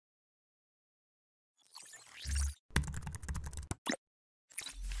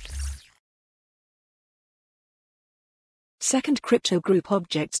Second crypto group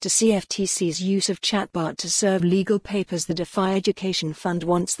objects to CFTC's use of chatbot to serve legal papers. The DeFi Education Fund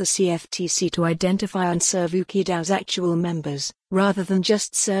wants the CFTC to identify and serve UkiDAO's actual members, rather than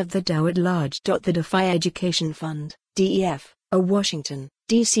just serve the DAO at large. The DeFi Education Fund, DEF, a Washington,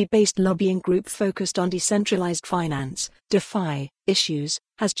 D.C.-based lobbying group focused on decentralized finance, DeFi, issues,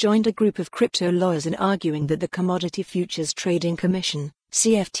 has joined a group of crypto lawyers in arguing that the Commodity Futures Trading Commission,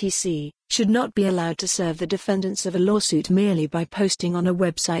 CFTC, should not be allowed to serve the defendants of a lawsuit merely by posting on a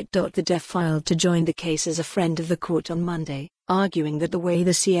website. The DEF filed to join the case as a friend of the court on Monday, arguing that the way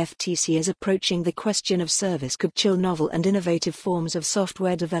the CFTC is approaching the question of service could chill novel and innovative forms of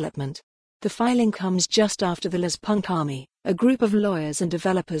software development. The filing comes just after the Las Punk Army, a group of lawyers and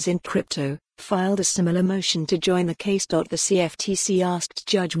developers in crypto, filed a similar motion to join the case. The CFTC asked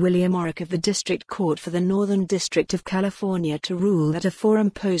Judge William Orrick of the District Court for the Northern District of California to rule that a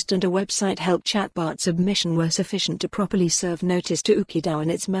forum post and a website help chatbot submission were sufficient to properly serve notice to UkiDAO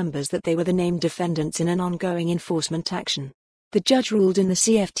and its members that they were the named defendants in an ongoing enforcement action. The judge ruled in the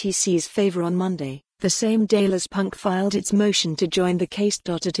CFTC's favor on Monday, the same day Las Punk filed its motion to join the case.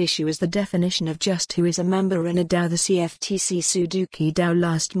 At issue is the definition of just who is a member in a DAO. The CFTC sued UkiDAO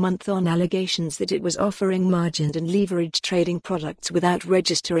last month on allegations that it was offering margined and leveraged trading products without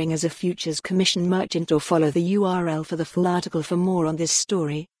registering as a futures commission merchant. Follow the URL for the full article. For more on this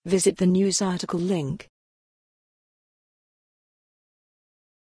story, visit the news article link.